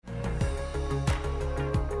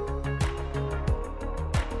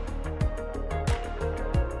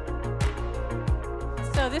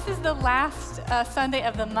So this is the last Sunday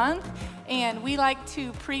of the month, and we like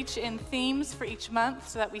to preach in themes for each month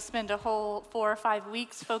so that we spend a whole 4 or 5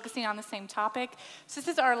 weeks focusing on the same topic. So this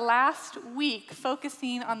is our last week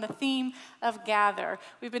focusing on the theme of gather.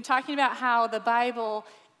 We've been talking about how the Bible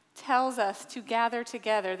tells us to gather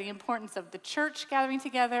together, the importance of the church gathering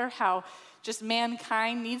together, how just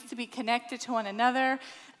mankind needs to be connected to one another,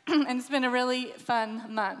 and it's been a really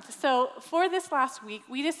fun month. So for this last week,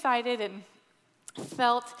 we decided and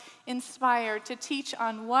felt inspired to teach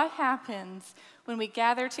on what happens when we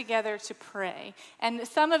gather together to pray. And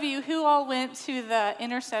some of you who all went to the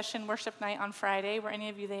intercession worship night on Friday, were any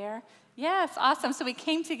of you there? Yes, awesome. So we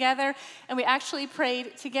came together and we actually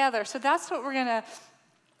prayed together. So that's what we're going to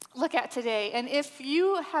look at today. And if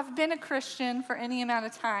you have been a Christian for any amount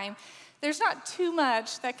of time, there's not too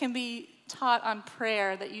much that can be taught on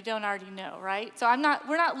prayer that you don't already know, right? So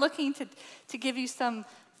we're not looking to give you some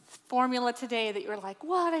formula today that you're like,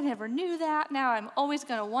 what, I never knew that, now I'm always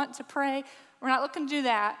going to want to pray. We're not looking to do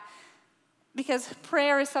that, because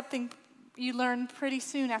prayer is something you learn pretty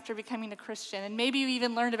soon after becoming a Christian. And maybe you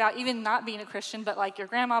even learned about even not being a Christian, but like your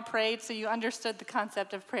grandma prayed, so you understood the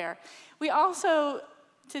concept of prayer. We also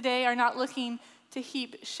today are not looking to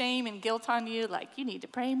heap shame and guilt on you, like you need to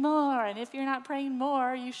pray more, and if you're not praying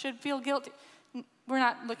more, you should feel guilty. We're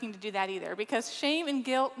not looking to do that either, because shame and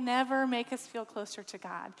guilt never make us feel closer to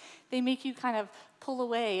God. They make you kind of pull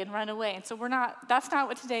away and run away, and so that's not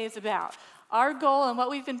what today is about. Our goal and what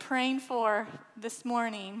we've been praying for this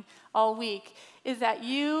morning all week is that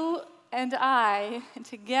you and I,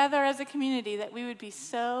 together as a community, that we would be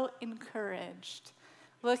so encouraged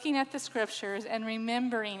looking at the scriptures and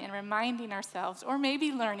remembering and reminding ourselves, or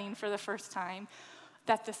maybe learning for the first time,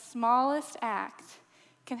 that the smallest act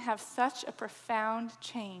can have such a profound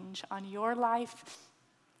change on your life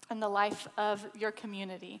and the life of your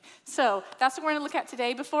community. So that's what we're going to look at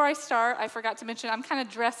today. Before I start, I forgot to mention, I'm kind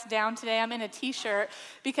of dressed down today. I'm in a t-shirt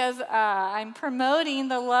because I'm promoting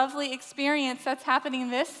the lovely experience that's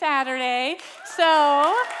happening this Saturday.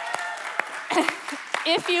 So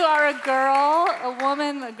if you are a girl, a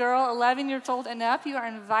woman, a girl, 11 years old and up, you are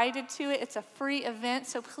invited to it. It's a free event,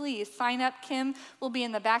 so please sign up. Kim will be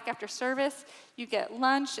in the back after service. You get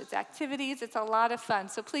lunch, it's activities, it's a lot of fun.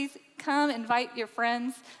 So please come, invite your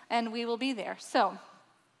friends, and we will be there. So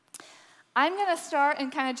I'm going to start and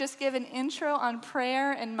kind of just give an intro on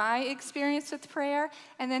prayer and my experience with prayer,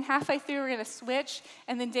 and then halfway through we're going to switch,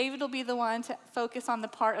 and then David will be the one to focus on the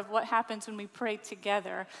part of what happens when we pray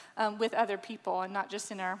together with other people and not just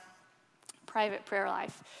in our private prayer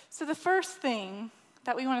life. So the first thing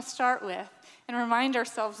that we want to start with and remind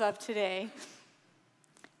ourselves of today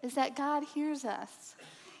is that God hears us.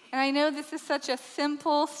 And I know this is such a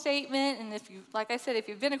simple statement, and like I said, if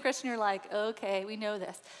you've been a Christian, you're like, okay, we know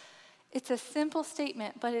this. It's a simple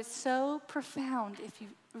statement, but it's so profound if you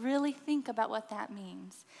really think about what that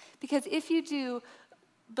means. Because if you do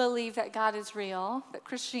believe that God is real, that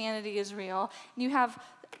Christianity is real, and you have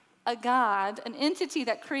a God, an entity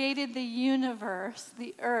that created the universe,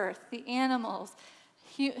 the earth, the animals,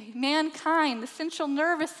 mankind, the central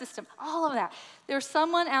nervous system, all of that. There's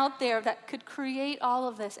someone out there that could create all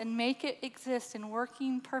of this and make it exist in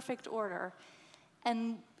working perfect order.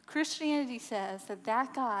 And Christianity says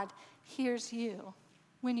that God hears you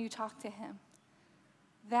when you talk to him.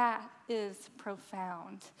 That is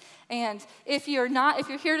profound. And if you're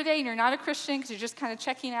here today and you're not a Christian because you're just kind of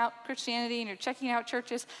checking out Christianity and you're checking out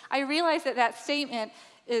churches, I realize that statement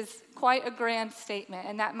is quite a grand statement,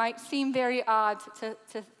 and that might seem very odd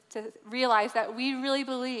to realize that we really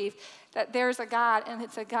believe that there's a God, and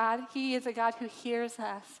he is a God who hears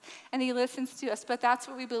us, and he listens to us. But that's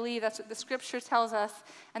what we believe, that's what the scripture tells us,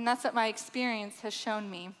 and that's what my experience has shown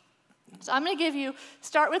me. So I'm going to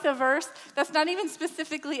start with a verse that's not even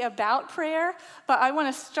specifically about prayer, but I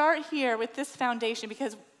want to start here with this foundation,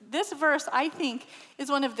 because this verse, I think, is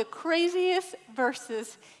one of the craziest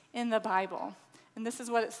verses in the Bible. And this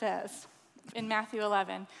is what it says in Matthew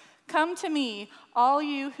 11. Come to me, all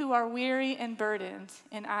you who are weary and burdened,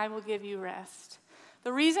 and I will give you rest.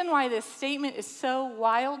 The reason why this statement is so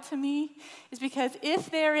wild to me is because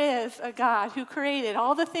if there is a God who created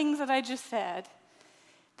all the things that I just said,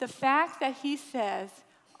 the fact that he says,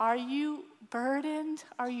 are you burdened?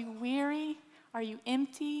 Are you weary? Are you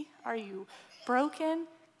empty? Are you broken?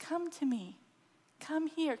 Come to me. Come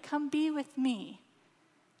here. Come be with me.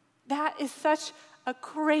 That is such a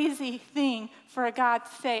crazy thing for a God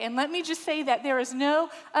to say. And let me just say that there is no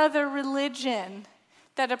other religion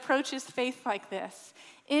that approaches faith like this.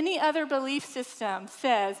 Any other belief system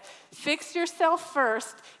says, fix yourself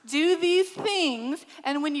first, do these things,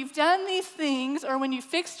 and when you've done these things, or when you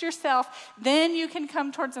fixed yourself, then you can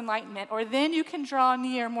come towards enlightenment, or then you can draw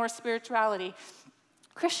near more spirituality.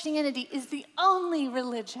 Christianity is the only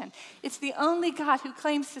religion. It's the only God who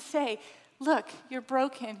claims to say, look, you're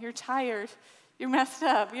broken, you're tired, you're messed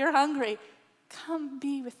up, you're hungry. Come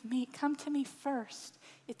be with me. Come to me first.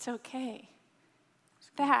 It's okay.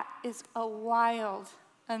 That is a wild,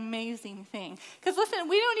 amazing thing. Because listen,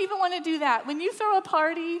 we don't even want to do that. When you throw a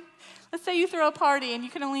party, let's say you throw a party and you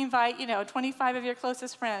can only invite, 25 of your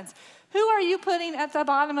closest friends. Who are you putting at the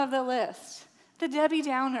bottom of the list? The Debbie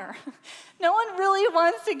Downer. No one really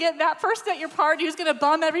wants to get that person at your party who's going to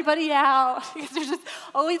bum everybody out because they're just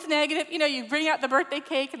always negative. You bring out the birthday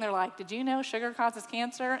cake and they're like, did you know sugar causes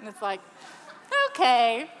cancer? And it's like,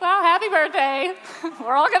 okay, well, happy birthday.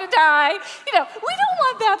 We're all going to die. We don't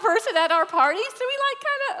want that person at our party, so we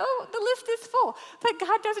the list is full. But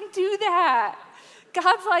God doesn't do that.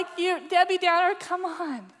 God's like, you, Debbie Downer, come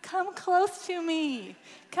on. Come close to me.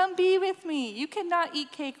 Come be with me. You cannot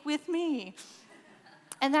eat cake with me.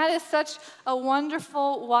 And that is such a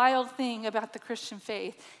wonderful, wild thing about the Christian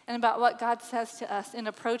faith and about what God says to us in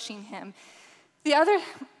approaching him. The other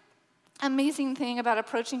amazing thing about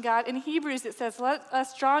approaching God, in Hebrews it says, let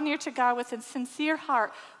us draw near to God with a sincere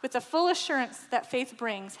heart, with the full assurance that faith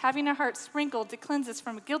brings, having our hearts sprinkled to cleanse us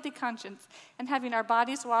from a guilty conscience, and having our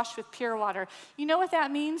bodies washed with pure water. You know what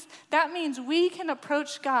that means? That means we can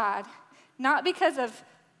approach God not because of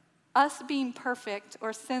us being perfect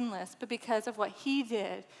or sinless, but because of what he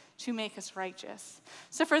did to make us righteous.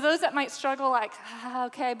 So for those that might struggle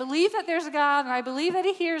okay, I believe that there's a God, and I believe that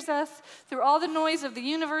he hears us through all the noise of the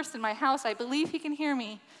universe in my house. I believe he can hear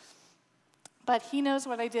me. But he knows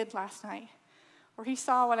what I did last night, or he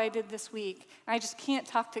saw what I did this week, and I just can't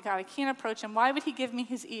talk to God. I can't approach him. Why would he give me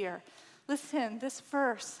his ear? Listen, this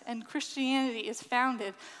verse and Christianity is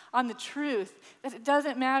founded on the truth that it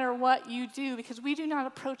doesn't matter what you do, because we do not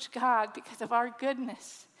approach God because of our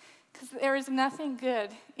goodness, because there is nothing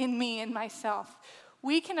good in me and myself.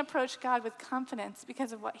 We can approach God with confidence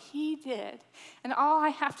because of what he did. And all I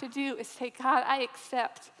have to do is say, God, I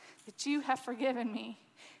accept that you have forgiven me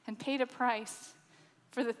and paid a price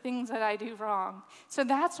for the things that I do wrong. So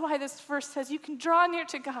that's why this verse says you can draw near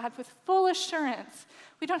to God with full assurance.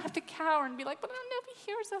 We don't have to cower and be like, but I don't know if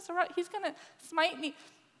he hears us or he's going to smite me.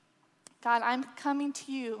 God, I'm coming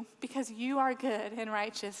to you because you are good and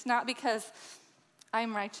righteous, not because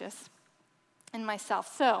I'm righteous in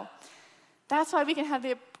myself. So that's why we can have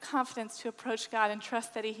the confidence to approach God and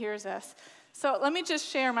trust that he hears us. So let me just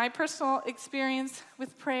share my personal experience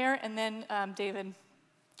with prayer, and then David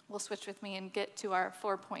will switch with me and get to our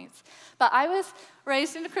 4 points. But I was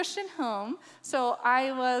raised in a Christian home, so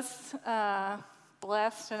I was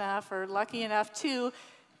blessed enough or lucky enough to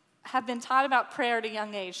have been taught about prayer at a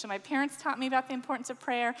young age. So my parents taught me about the importance of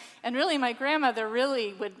prayer, and really my grandmother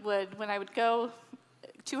really would when I would go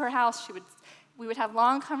to her house, we would have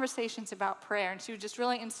long conversations about prayer, and she would just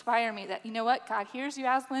really inspire me that, you know what, God hears you,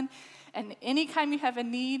 Aslan, and anytime you have a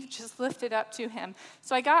need, just lift it up to him.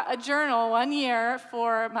 So I got a journal one year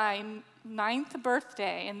for my 9th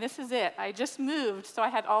birthday, and this is it. I just moved, so I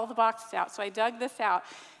had all the boxes out, so I dug this out.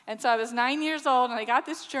 And so I was 9 years old, and I got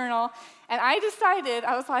this journal, and I decided,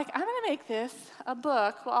 I was like, I'm going to make this a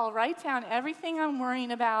book where I'll write down everything I'm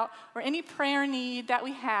worrying about or any prayer need that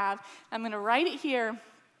we have. I'm going to write it here,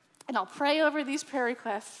 and I'll pray over these prayer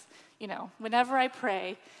requests, whenever I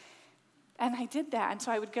pray. And I did that. And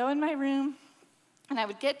so I would go in my room, and I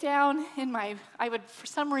would get down for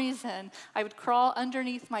some reason, I would crawl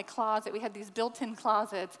underneath my closet. We had these built-in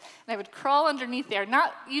closets, and I would crawl underneath there.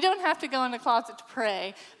 You don't have to go in the closet to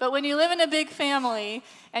pray, but when you live in a big family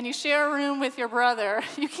and you share a room with your brother,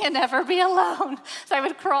 you can never be alone. So I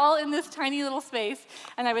would crawl in this tiny little space,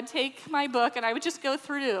 and I would take my book, and I would just go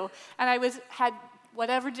through, and I had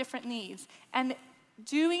whatever different needs. And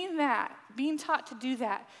doing that, being taught to do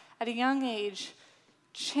that at a young age,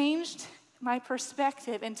 changed my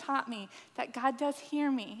perspective and taught me that God does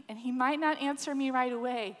hear me, and he might not answer me right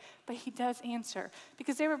away, but he does answer.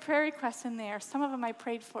 Because there were prayer requests in there. Some of them I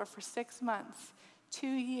prayed for 6 months, 2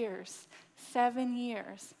 years, 7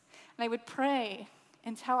 years. And I would pray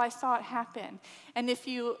until I saw it happen. And if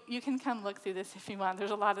you can come look through this if you want.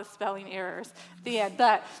 There's a lot of spelling errors at the end.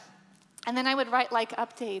 And then I would write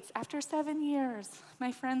updates. After 7 years,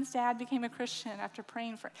 my friend's dad became a Christian after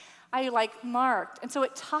praying for. I marked. And so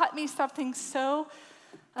it taught me something so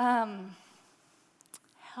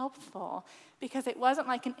helpful because it wasn't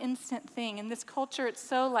like an instant thing. In this culture, it's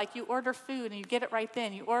so like you order food and you get it right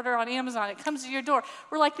then. You order on Amazon, it comes to your door.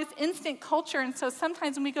 We're like this instant culture, and so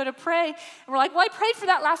sometimes when we go to pray, and we're like, well, I prayed for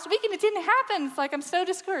that last week and it didn't happen. It's like, I'm so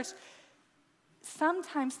discouraged.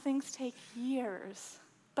 Sometimes things take years,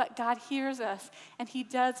 but God hears us, and he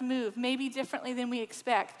does move, maybe differently than we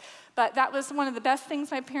expect. But that was one of the best things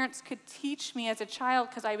my parents could teach me as a child,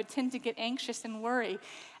 because I would tend to get anxious and worry.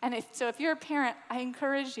 And if you're a parent, I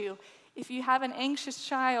encourage you, if you have an anxious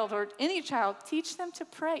child or any child, teach them to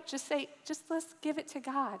pray. Just let's give it to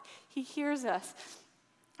God. He hears us,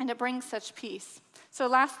 and it brings such peace. So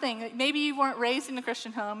last thing, maybe you weren't raised in a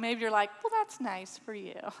Christian home. Maybe you're like, well, that's nice for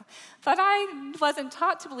you. But I wasn't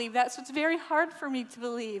taught to believe that, so it's very hard for me to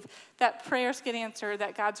believe that prayers get answered,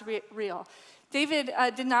 that God's real. David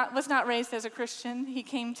was not raised as a Christian. He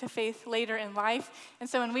came to faith later in life. And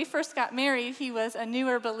so when we first got married, he was a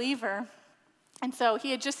newer believer. And so he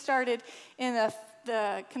had just started in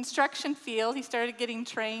the construction field. He started getting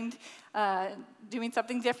trained, doing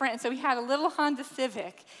something different. And so he had a little Honda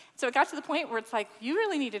Civic. So it got to the point where it's like, you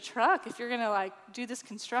really need a truck if you're going to like do this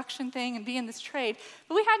construction thing and be in this trade.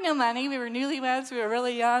 But we had no money. We were newlyweds. We were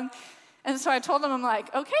really young. And so I told him, I'm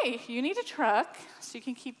like, okay, you need a truck so you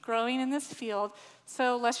can keep growing in this field.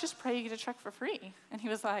 So let's just pray you get a truck for free. And he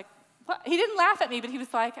was like, what? He didn't laugh at me, but he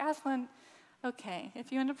was like, Aslan, okay,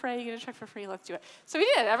 if you want to pray, you get a truck for free, let's do it. So we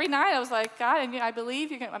did. Every night I was like, God, I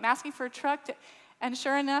believe I'm asking for a truck. And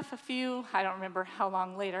sure enough, I don't remember how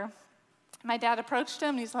long later, my dad approached him,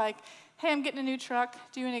 and he's like, hey, I'm getting a new truck.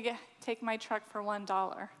 Do you want to take my truck for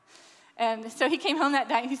 $1? And so he came home that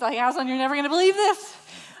night, and he's like, Aslan, you're never going to believe this.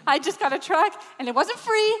 I just got a truck, and it wasn't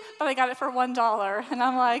free, but I got it for $1. And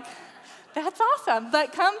I'm like, that's awesome.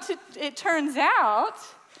 But it turns out,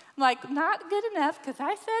 I'm like, not good enough, because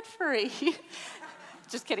I said free.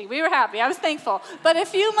 Just kidding. We were happy. I was thankful. But a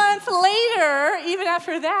few months later, even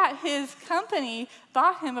after that, his company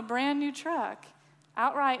bought him a brand new truck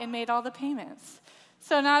outright and made all the payments.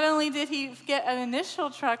 So not only did he get an initial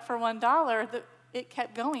truck for $1, it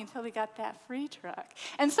kept going until he got that free truck.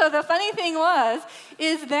 And so the funny thing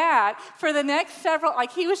is that for the next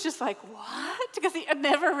he was just like, what? Because he had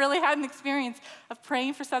never really had an experience of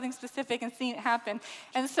praying for something specific and seeing it happen.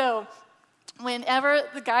 And so whenever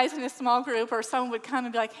the guys in his small group or someone would come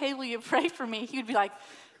and be like, hey, will you pray for me? He would be like,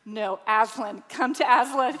 no, Aslan, come to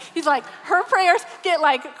Aslan. He's like, her prayers get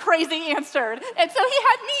like crazy answered. And so he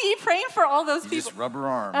had me praying for all those people. Just rubber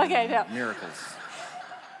arm. Okay, no. Miracles.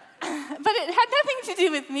 But it had nothing to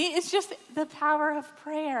do with me. It's just the power of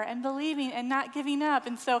prayer and believing and not giving up.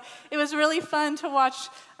 And so it was really fun to watch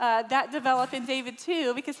that develop in David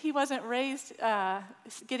too, because he wasn't raised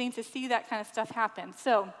getting to see that kind of stuff happen.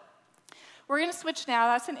 So we're going to switch now.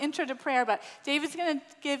 That's an intro to prayer, but David's going to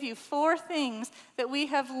give you 4 things that we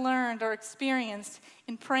have learned or experienced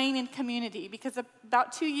in praying in community, because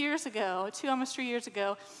about almost 3 years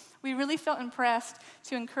ago, we really felt impressed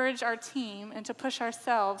to encourage our team and to push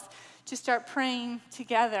ourselves to start praying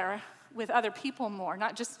together with other people more,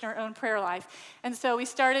 not just in our own prayer life. And so we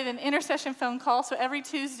started an intercession phone call. So every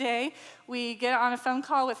Tuesday, we get on a phone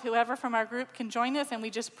call with whoever from our group can join us, and we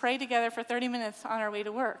just pray together for 30 minutes on our way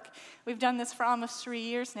to work. We've done this for almost 3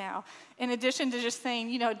 years now. In addition to just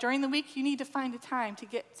saying, during the week, you need to find a time to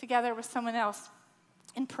get together with someone else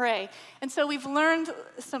and pray. And so we've learned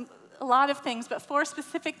a lot of things, but 4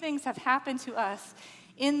 specific things have happened to us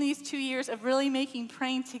in these 2 years of really making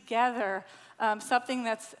praying together something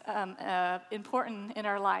that's important in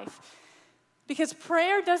our life. Because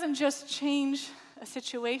prayer doesn't just change a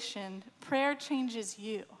situation, prayer changes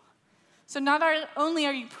you. So not only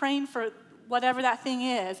are you praying for whatever that thing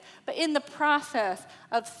is, but in the process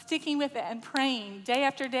of sticking with it and praying day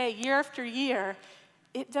after day, year after year,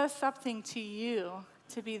 it does something to you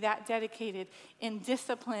to be that dedicated in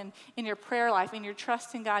discipline in your prayer life, in your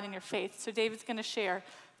trust in God, in your faith. So David's going to share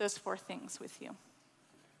those 4 things with you.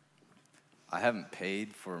 I haven't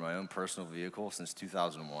paid for my own personal vehicle since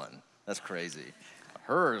 2001. That's crazy.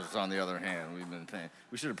 Hers, on the other hand, we've been paying.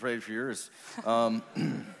 We should have prayed for yours.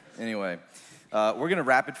 Anyway, we're going to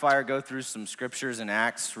rapid fire go through some scriptures and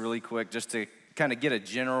Acts really quick, just to kind of get a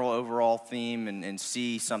general overall theme and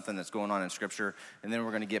see something that's going on in Scripture, and then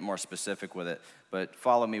we're going to get more specific with it. But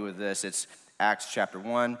follow me with this. It's Acts chapter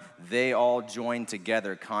 1. They all joined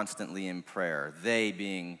together constantly in prayer. They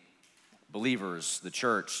being believers, the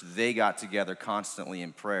church, they got together constantly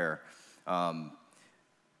in prayer.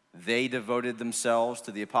 They devoted themselves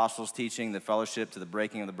to the apostles' teaching, the fellowship, to the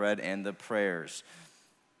breaking of the bread, and the prayers.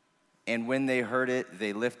 And when they heard it,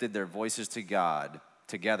 they lifted their voices to God,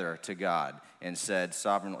 together to God and said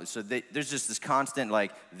sovereignly. So there's just this constant,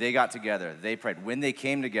 like, they got together, they prayed. When they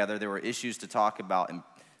came together, there were issues to talk about, and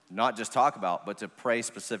not just talk about, but to pray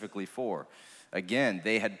specifically for. Again,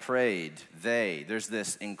 they had prayed, there's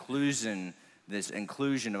this inclusion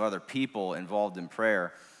of other people involved in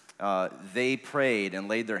prayer. They prayed and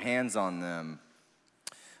laid their hands on them.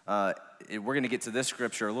 We're going to get to this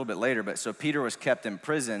scripture a little bit later, but so Peter was kept in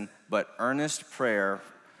prison, but earnest prayer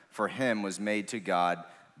for him was made to God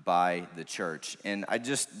by the church. And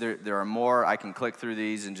there are more, I can click through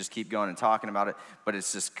these and just keep going and talking about it, but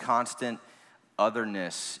it's this constant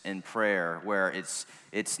otherness in prayer where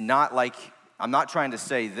it's not like, I'm not trying to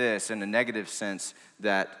say this in a negative sense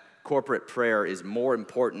that corporate prayer is more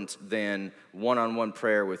important than one-on-one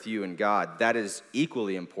prayer with you and God. That is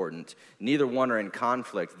equally important. Neither one are in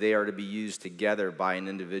conflict. They are to be used together by an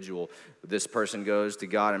individual. This person goes to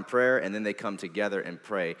God in prayer, and then they come together and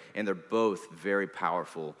pray, and they're both very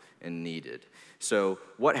powerful and needed. So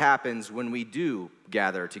what happens when we do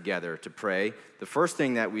gather together to pray? The first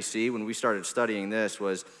thing that we see when we started studying this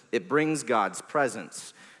was it brings God's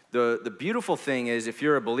presence. The beautiful thing is, if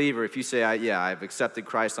you're a believer, if you say, I've accepted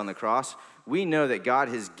Christ on the cross, we know that God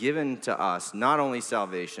has given to us not only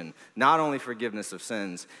salvation, not only forgiveness of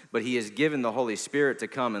sins, but he has given the Holy Spirit to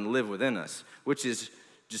come and live within us, which is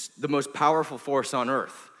just the most powerful force on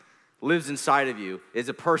earth. Lives inside of you, is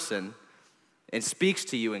a person, and speaks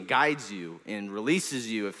to you and guides you and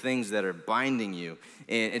releases you of things that are binding you.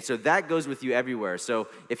 And so that goes with you everywhere. So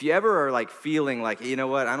if you ever are like feeling like, you know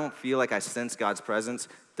what, I don't feel like I sense God's presence,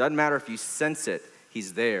 doesn't matter if you sense it,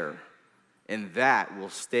 he's there. And that will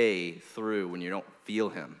stay through when you don't feel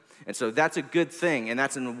him. And so that's a good thing, and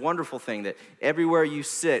that's a wonderful thing that everywhere you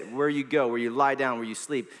sit, where you go, where you lie down, where you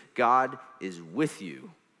sleep, God is with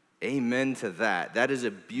you. Amen to that. That is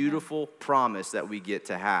a beautiful promise that we get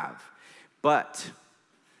to have. But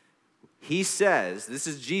he says, this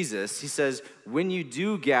is Jesus, he says, when you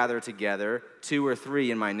do gather together, 2 or 3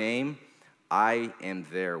 in my name, I am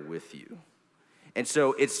there with you. And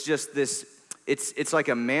so it's just this, it's like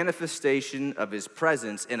a manifestation of his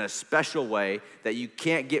presence in a special way that you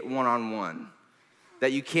can't get one-on-one.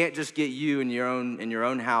 That you can't just get you in your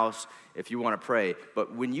own house if you want to pray.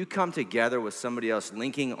 But when you come together with somebody else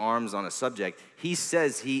linking arms on a subject, he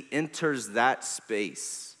says he enters that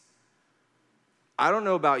space. I don't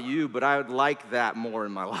know about you, but I would like that more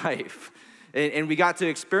in my life. And we got to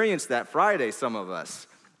experience that Friday, some of us,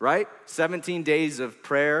 right? 17 days of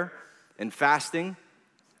prayer and fasting,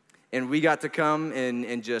 and we got to come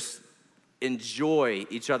and just enjoy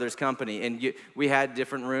each other's company. And we had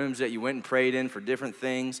different rooms that you went and prayed in for different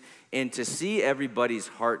things, and to see everybody's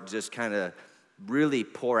heart just kind of really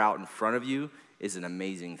pour out in front of you is an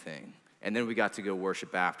amazing thing. And then we got to go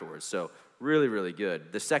worship afterwards, so really, really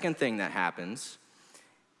good. The second thing that happens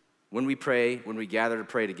when we pray, when we gather to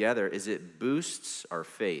pray together, is it boosts our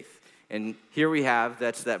faith. And here we have,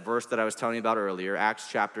 that's that verse that I was telling you about earlier, Acts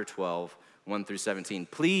chapter 12, 1 through 17.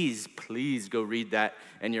 Please go read that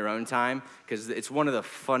in your own time, because it's one of the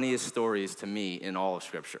funniest stories to me in all of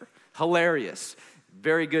Scripture. Hilarious.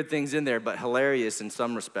 Very good things in there, but hilarious in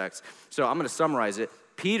some respects. So I'm going to summarize it.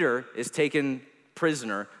 Peter is taken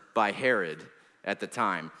prisoner by Herod at the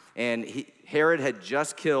time. And Herod had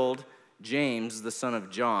just killed James, the son of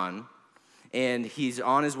John, and he's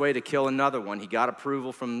on his way to kill another one. He got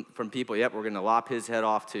approval from people. Yep, we're going to lop his head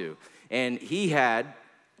off too. And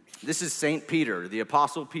this is St. Peter, the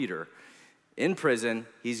Apostle Peter, in prison.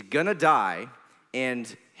 He's going to die,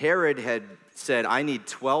 and Herod had said, I need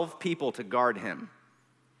 12 people to guard him.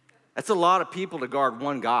 That's a lot of people to guard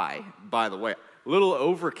one guy, by the way. A little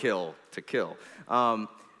overkill to kill.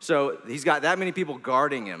 So he's got that many people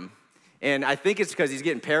guarding him. And I think it's because he's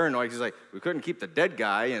getting paranoid. He's like, we couldn't keep the dead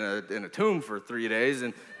guy in a tomb for 3 days,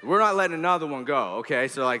 and we're not letting another one go, okay?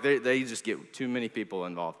 So like they just get too many people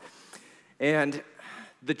involved. And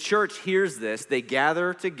the church hears this. They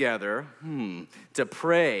gather together to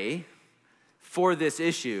pray for this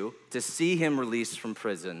issue, to see him released from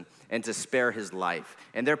prison and to spare his life.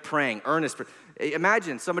 And they're praying earnest.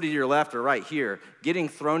 Imagine somebody to your left or right here getting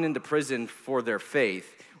thrown into prison for their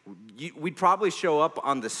faith. We'd probably show up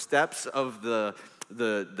on the steps of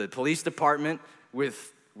the police department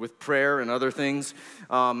with prayer and other things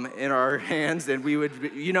in our hands, and we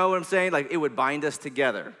would, you know what I'm saying? Like, it would bind us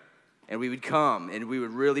together, and we would come, and we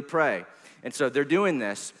would really pray. And so they're doing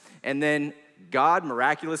this, and then God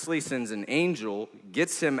miraculously sends an angel,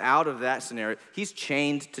 gets him out of that scenario. He's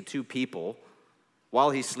chained to 2 people while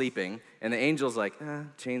he's sleeping, and the angel's like,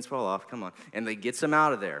 chains fall off, come on. And they gets him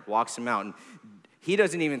out of there, walks him out, and he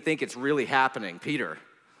doesn't even think it's really happening, Peter.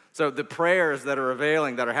 So the prayers that are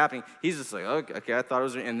availing, that are happening, he's just like, okay, I thought it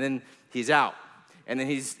was, and then he's out. And then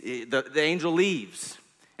the angel leaves.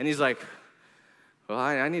 And he's like, well,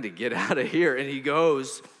 I need to get out of here. And he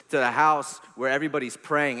goes to the house where everybody's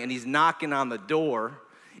praying, and he's knocking on the door.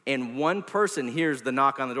 And one person hears the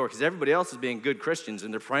knock on the door because everybody else is being good Christians,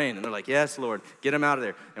 and they're praying. And they're like, yes, Lord, get him out of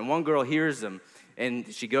there. And one girl hears them,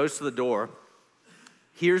 and she goes to the door,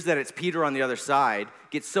 hears that it's Peter on the other side,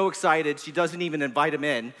 gets so excited she doesn't even invite him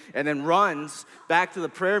in, and then runs back to the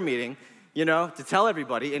prayer meeting, to tell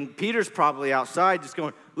everybody. And Peter's probably outside just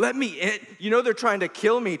going, let me in. They're trying to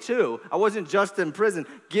kill me too. I wasn't just in prison.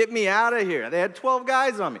 Get me out of here. They had 12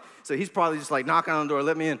 guys on me. So he's probably just like knocking on the door,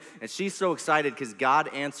 let me in. And she's so excited because God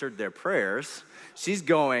answered their prayers. She's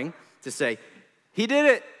going to say, he did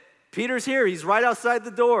it. Peter's here. He's right outside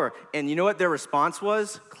the door. And you know what their response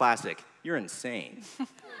was? Classic. You're insane.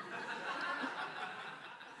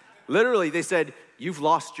 Literally, they said, you've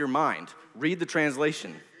lost your mind. Read the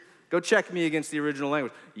translation. Go check me against the original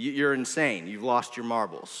language. You're insane. You've lost your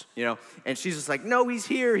marbles, And she's just like, no, he's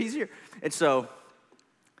here. He's here. And so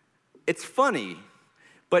it's funny,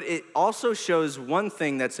 but it also shows one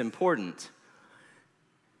thing that's important.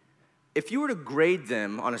 If you were to grade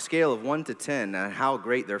them on a scale of 1 to 10 on how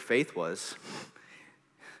great their faith was,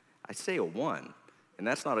 I'd say a 1. And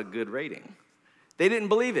that's not a good rating. They didn't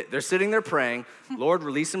believe it. They're sitting there praying, Lord,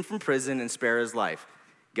 release him from prison and spare his life.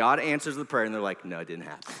 God answers the prayer, and they're like, no, it didn't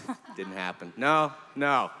happen. Didn't happen.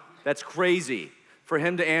 No, that's crazy. For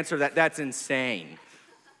him to answer that, that's insane.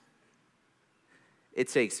 It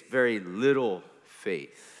takes very little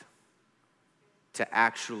faith to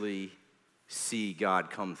actually see God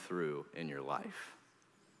come through in your life.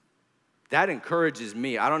 That encourages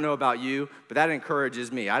me. I don't know about you, but that encourages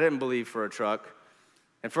me. I didn't believe for a truck.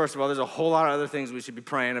 And first of all, there's a whole lot of other things we should be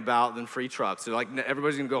praying about than free trucks. So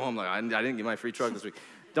everybody's gonna go home like, I didn't get my free truck this week.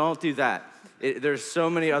 Don't do that. There's so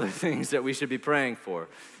many other things that we should be praying for.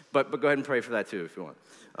 But go ahead and pray for that too if you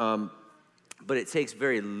want. But it takes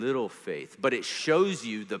very little faith. But it shows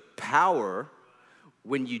you the power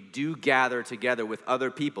when you do gather together with other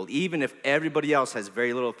people. Even if everybody else has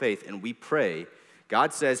very little faith and we pray,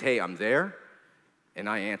 God says, hey, I'm there, and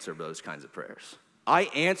I answer those kinds of prayers.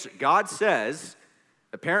 God says,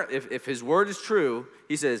 apparently, if his word is true,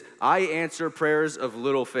 he says, I answer prayers of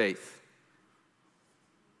little faith.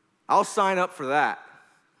 I'll sign up for that.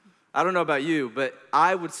 I don't know about you, but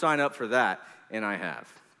I would sign up for that, and I have.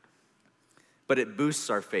 But it boosts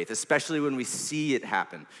our faith, especially when we see it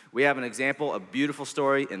happen. We have an example, a beautiful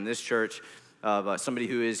story in this church of somebody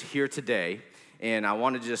who is here today, and I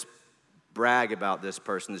want to just brag about this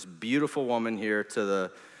person, this beautiful woman here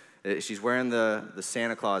she's wearing the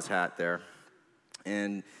Santa Claus hat there.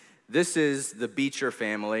 And this is the Beecher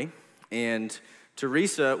family, and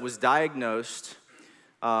Teresa was diagnosed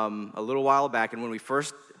a little while back, and when we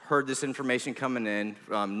first heard this information coming in,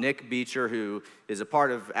 Nick Beecher, who is a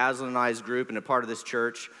part of Aslan and I's group and a part of this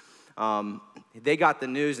church, they got the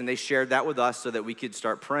news and they shared that with us so that we could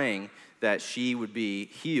start praying that she would be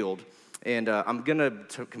healed. And I'm gonna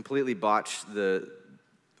completely botch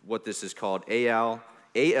what this is called, AL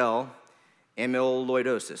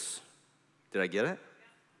amyloidosis. Did I get it?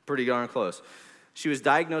 Pretty darn close. She was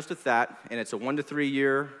diagnosed with that, and it's a 1 to 3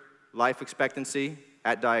 year life expectancy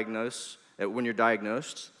when you're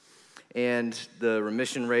diagnosed. And the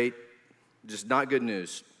remission rate, just not good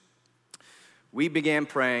news. We began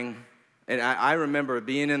praying, and I remember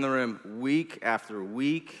being in the room week after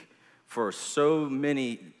week for so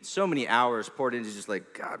many hours poured into just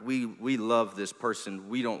like, God, we love this person.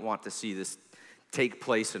 We don't want to see this take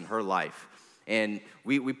place in her life. And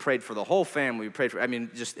we prayed for the whole family. We prayed for,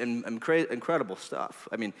 just incredible stuff.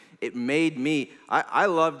 It made me, I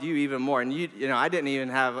loved you even more. And I didn't even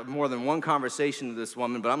have more than one conversation with this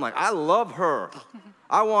woman, but I'm like, I love her.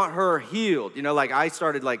 I want her healed. I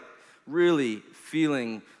started really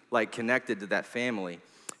feeling connected to that family.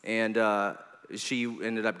 And she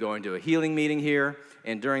ended up going to a healing meeting here.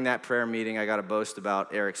 And during that prayer meeting, I got a boast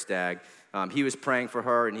about Eric Stagg. He was praying for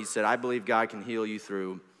her, and he said, I believe God can heal you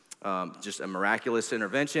through just a miraculous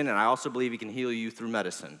intervention, and I also believe he can heal you through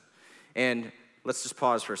medicine. And let's just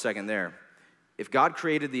pause for a second there. If God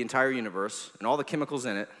created the entire universe and all the chemicals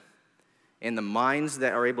in it, and the minds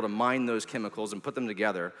that are able to mine those chemicals and put them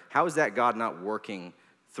together, how is that God not working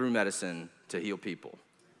through medicine to heal people?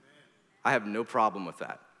 I have no problem with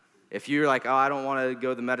that. If you're like, I don't want to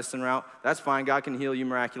go the medicine route, that's fine. God can heal you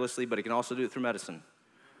miraculously, but he can also do it through medicine.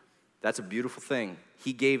 That's a beautiful thing.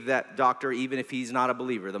 He gave that doctor, even if he's not a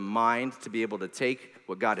believer, the mind to be able to take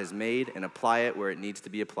what God has made and apply it where it needs to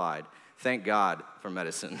be applied. Thank God for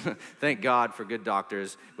medicine. Thank God for good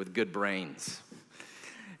doctors with good brains.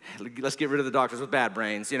 let's get rid of the doctors with bad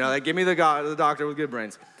brains. Like, give me the doctor with good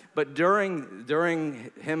brains. But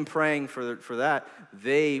during him praying for that,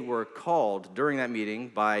 they were called during that meeting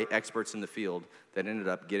by experts in the field that ended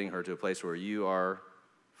up getting her to a place where you are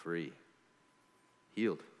free,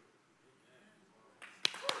 healed.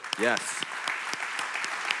 Yes.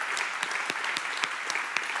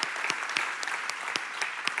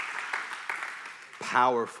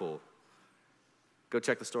 Powerful. Go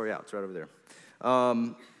check the story out. It's right over there.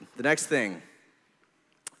 The next thing,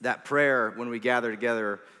 that prayer, when we gather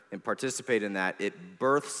together and participate in that, it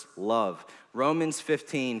births love. Romans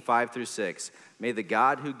 15, 5-6. May the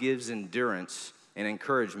God who gives endurance and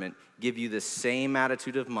encouragement give you the same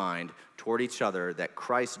attitude of mind toward each other that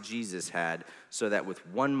Christ Jesus had, so that with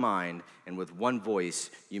one mind and with one voice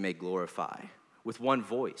you may glorify. With one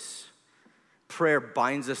voice. Prayer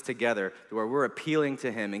binds us together to where we're appealing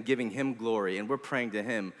to him and giving him glory, and we're praying to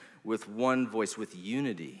him with one voice, with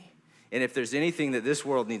unity. And if there's anything that this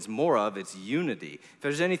world needs more of, it's unity. If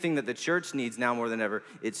there's anything that the church needs now more than ever,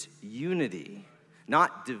 it's unity,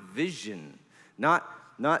 not division,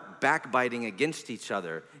 not backbiting against each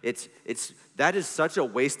other. That is such a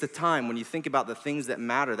waste of time when you think about the things that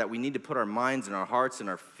matter, that we need to put our minds and our hearts and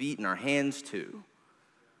our feet and our hands to.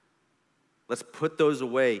 Let's put those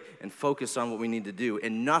away and focus on what we need to do.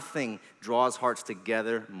 And nothing draws hearts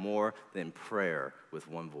together more than prayer with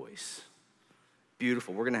one voice.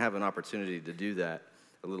 Beautiful. We're going to have an opportunity to do that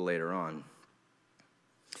a little later on.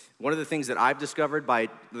 One of the things that I've discovered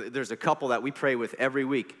there's a couple that we pray with every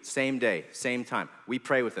week, same day, same time. We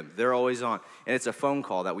pray with them. They're always on. And it's a phone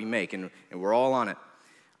call that we make, and we're all on it.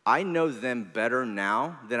 I know them better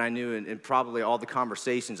now than I knew in probably all the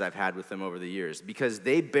conversations I've had with them over the years, because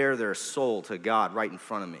they bear their soul to God right in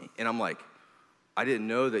front of me. And I'm like, I didn't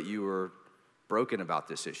know that you were broken about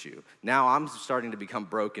this issue. Now I'm starting to become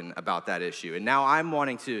broken about that issue. And now I'm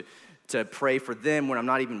wanting to pray for them when I'm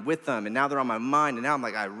not even with them. And now they're on my mind. And now I'm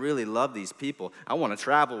like, I really love these people. I want to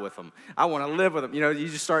travel with them. I want to live with them. You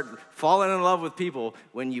just start falling in love with people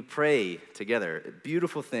when you pray together. A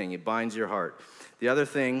beautiful thing. It binds your heart. The other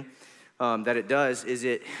thing that it does is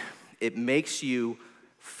it makes you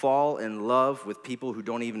fall in love with people who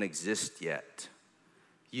don't even exist yet.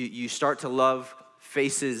 You start to love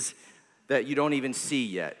faces that you don't even see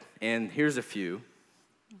yet. And here's a few.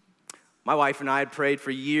 My wife and I had prayed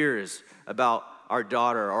for years about our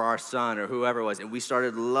daughter or our son or whoever it was, and we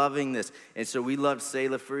started loving this. And so we loved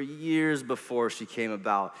Selah for years before she came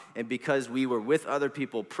about. And because we were with other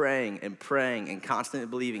people praying and constantly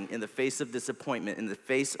believing in the face of disappointment, in the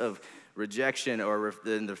face of rejection, or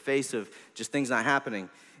in the face of just things not happening.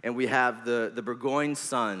 And we have the Burgoyne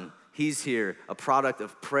son. He's here, a product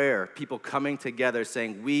of prayer, people coming together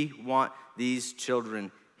saying, we want these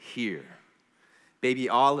children here. Baby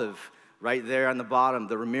Olive, right there on the bottom,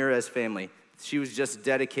 the Ramirez family, she was just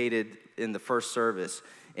dedicated in the first service.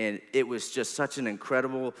 And it was just such an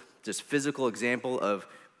incredible, just physical example of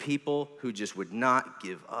people who just would not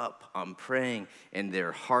give up on praying, and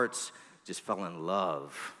their hearts just fell in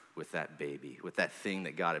love with that baby, with that thing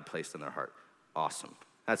that God had placed in their heart. Awesome.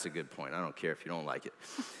 That's a good point. I don't care if you don't like it.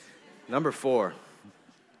 Number 4,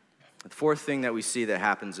 the fourth thing that we see that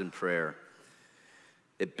happens in prayer,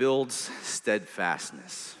 it builds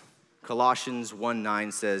steadfastness. Colossians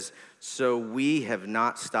 1:9 says, so we have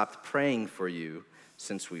not stopped praying for you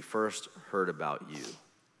since we first heard about you.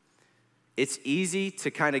 It's easy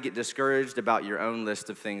to kind of get discouraged about your own list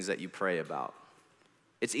of things that you pray about.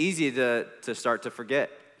 It's easy to start to forget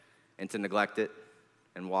and to neglect it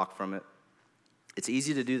and walk from it. It's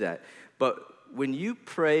easy to do that. But when you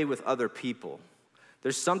pray with other people,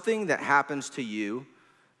 there's something that happens to you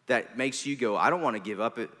that makes you go, I don't want to give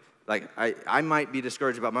up it. Like, I might be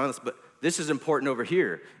discouraged about my own list, but this is important over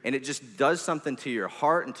here. And it just does something to your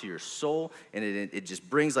heart and to your soul, and it just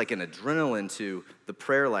brings like an adrenaline to the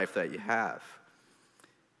prayer life that you have.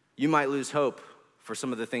 You might lose hope for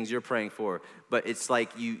some of the things you're praying for, but it's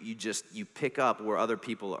like you pick up where other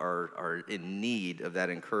people are in need of that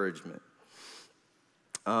encouragement.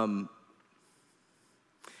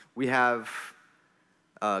 We have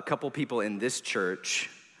a couple people in this church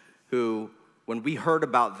who, when we heard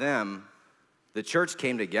about them, the church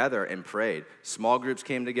came together and prayed. Small groups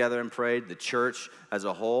came together and prayed. The church as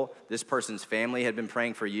a whole, this person's family had been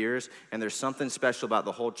praying for years, and there's something special about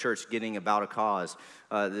the whole church getting about a cause.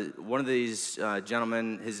 One of these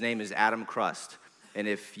gentlemen, his name is Adam Crust. And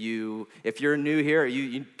if you're new here,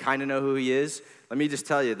 you kind of know who he is. Let me just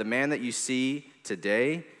tell you, the man that you see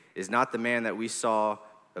today is not the man that we saw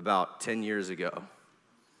about 10 years ago.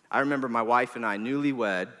 I remember my wife and I,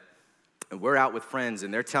 newlywed, and we're out with friends,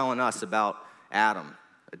 and they're telling us about Adam.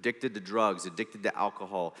 addicted to drugs, addicted to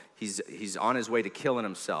alcohol. He's on his way to killing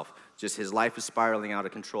himself. Just his life is spiraling out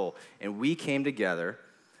of control. And we came together,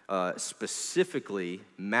 specifically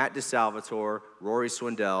Matt DeSalvatore, Rory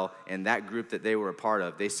Swindell, and that group that they were a part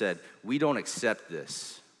of. They said, we don't accept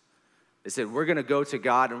this. They said, we're going to go to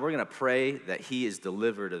God and we're going to pray that he is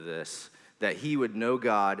delivered of this, that he would know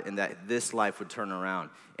God and that this life would turn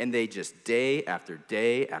around. And they just day after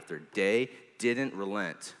day after day didn't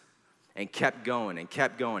relent and kept going and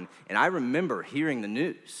kept going. And I remember hearing the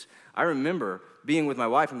news. I remember being with my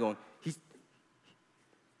wife and going,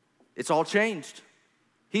 it's all changed.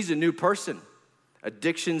 He's a new person.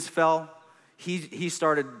 Addictions fell. He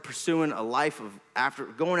started pursuing a life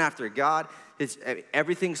of going after God.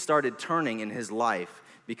 Everything started turning in his life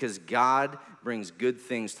because God brings good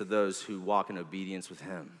things to those who walk in obedience with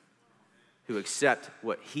him, who accept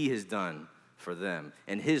what he has done for them.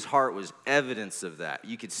 And his heart was evidence of that.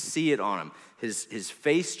 You could see it on him. His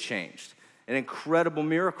face changed. An incredible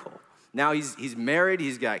miracle. Now he's married,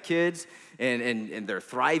 he's got kids, and they're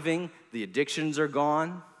thriving. The addictions are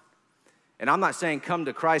gone. And I'm not saying come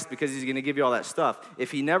to Christ because he's going to give you all that stuff.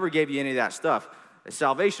 If he never gave you any of that stuff,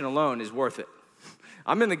 salvation alone is worth it.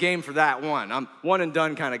 I'm in the game for that one. I'm one and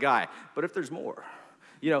done kind of guy. But if there's more,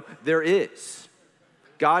 there is.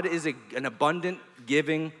 God is an abundant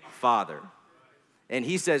giving Father. And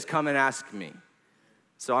he says, come and ask me.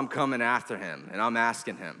 So I'm coming after him, and I'm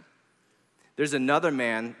asking him. There's another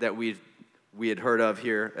man that we had heard of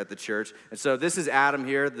here at the church. And so this is Adam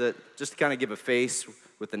here, just to kind of give a face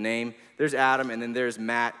with the name. There's Adam, and then there's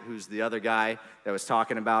Matt, who's the other guy that was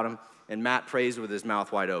talking about him. And Matt prays with his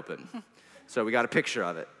mouth wide open. So we got a picture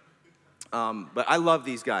of it. But I love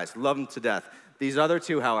these guys, love them to death. These other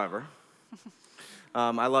two, however,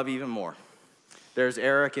 I love even more. There's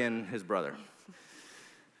Eric and his brother.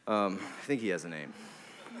 I think he has a name,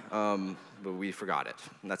 but we forgot it.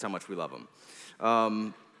 And that's how much we love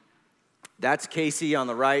him. That's Casey on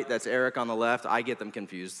the right. That's Eric on the left. I get them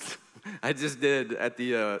confused. I just did at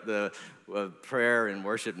the prayer and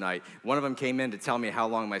worship night. One of them came in to tell me how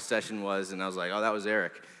long my session was, and I was like, oh, that was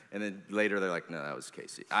Eric. And then later they're like, no, that was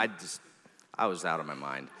Casey. I was out of my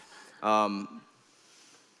mind.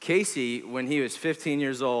 Casey, when he was 15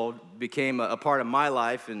 years old, became a part of my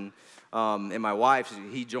life, and my wife's.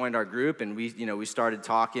 He joined our group, and we started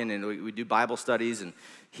talking, and we do Bible studies, and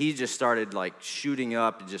he just started like shooting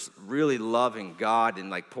up and just really loving God and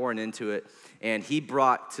like pouring into it. And he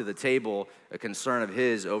brought to the table a concern of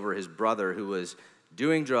his over his brother who was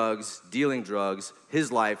doing drugs, dealing drugs.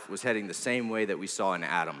 His life was heading the same way that we saw in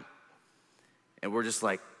Adam. And we're just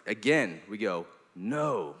like, again, we go,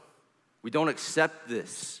 no, we don't accept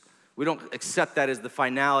this. We don't accept that as the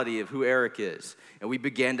finality of who Eric is. And we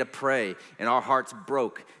began to pray, and our hearts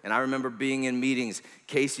broke. And I remember being in meetings,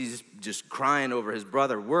 Casey's just crying over his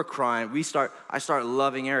brother. We're crying. I start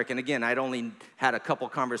loving Eric. And again, I'd only had a couple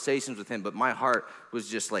conversations with him, but my heart was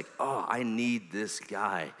just like, oh, I need this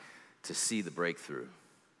guy to see the breakthrough.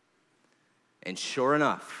 And sure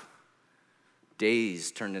enough, days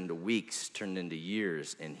turned into weeks, turned into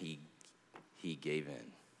years, and he gave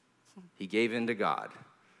in. He gave in to God.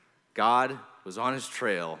 God was on his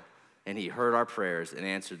trail, and he heard our prayers and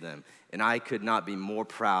answered them. And I could not be more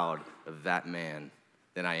proud of that man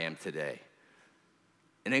than I am today.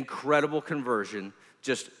 An incredible conversion,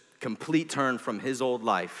 just complete turn from his old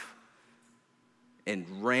life, and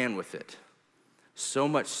ran with it. So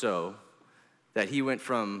much so that he went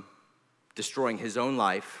from destroying his own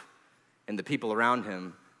life and the people around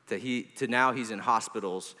him to now he's in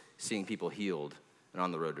hospitals seeing people healed and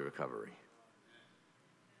on the road to recovery.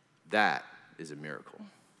 That is a miracle.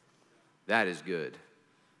 That is good.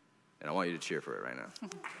 And I want you to cheer for it right now.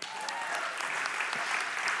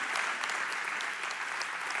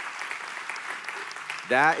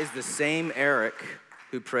 That is the same Eric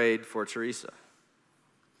who prayed for Teresa.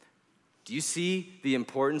 Do you see the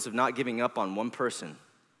importance of not giving up on one person?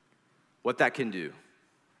 What that can do?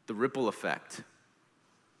 The ripple effect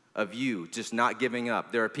of you just not giving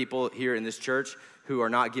up. There are people here in this church who are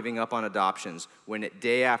not giving up on adoptions when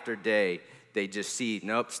day after day they just see,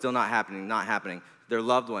 nope, still not happening. Their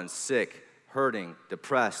loved ones sick, hurting,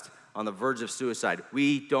 depressed, on the verge of suicide.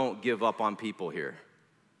 We don't give up on people here.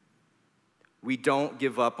 We don't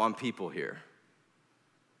give up on people here.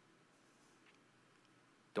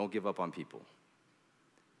 Don't give up on people.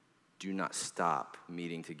 Do not stop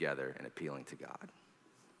meeting together and appealing to God.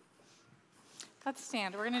 Let's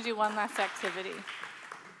stand. We're going to do one last activity.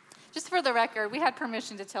 Just for the record, we had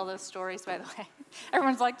permission to tell those stories, by the way.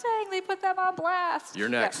 Everyone's like, dang, they put them on blast. You're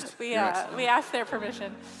next. Yeah, we asked their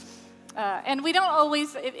permission. And we don't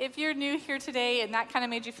always, if you're new here today and that kind of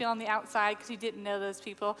made you feel on the outside because you didn't know those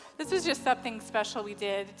people, this was just something special we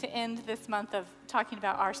did to end this month of talking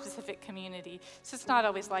about our specific community. So it's not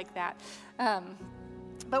always like that.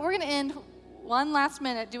 But we're going to end one last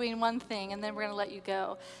minute doing one thing, and then we're going to let you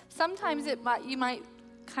go. Sometimes you might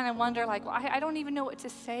kind of wonder, like, well, I don't even know what to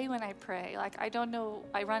say when I pray. Like, I don't know,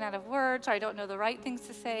 I run out of words, or I don't know the right things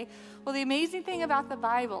to say. Well, the amazing thing about the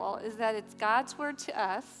Bible is that it's God's word to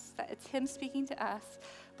us, that it's Him speaking to us,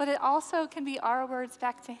 but it also can be our words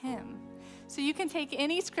back to Him. So you can take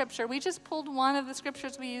any scripture. We just pulled one of the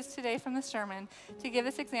scriptures we used today from the sermon to give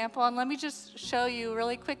this example, and let me just show you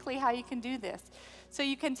really quickly how you can do this. So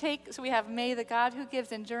you can so we have, may the God who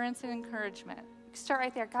gives endurance and encouragement. Start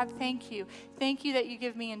right there. God, thank you. Thank you that you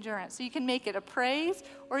give me endurance. So you can make it a praise,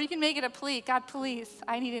 or you can make it a plea. God, please,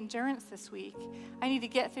 I need endurance this week. I need to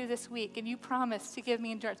get through this week, and you promise to give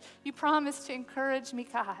me endurance. You promise to encourage me,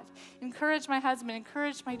 God. Encourage my husband.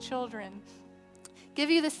 Encourage my children. Give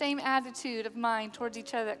you the same attitude of mind towards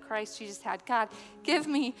each other that Christ Jesus had. God, give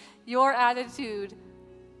me your attitude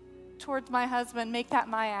towards my husband. Make that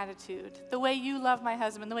my attitude. The way you love my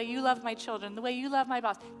husband, the way you love my children, the way you love my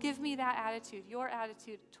boss. Give me that attitude, your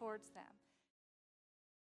attitude towards them.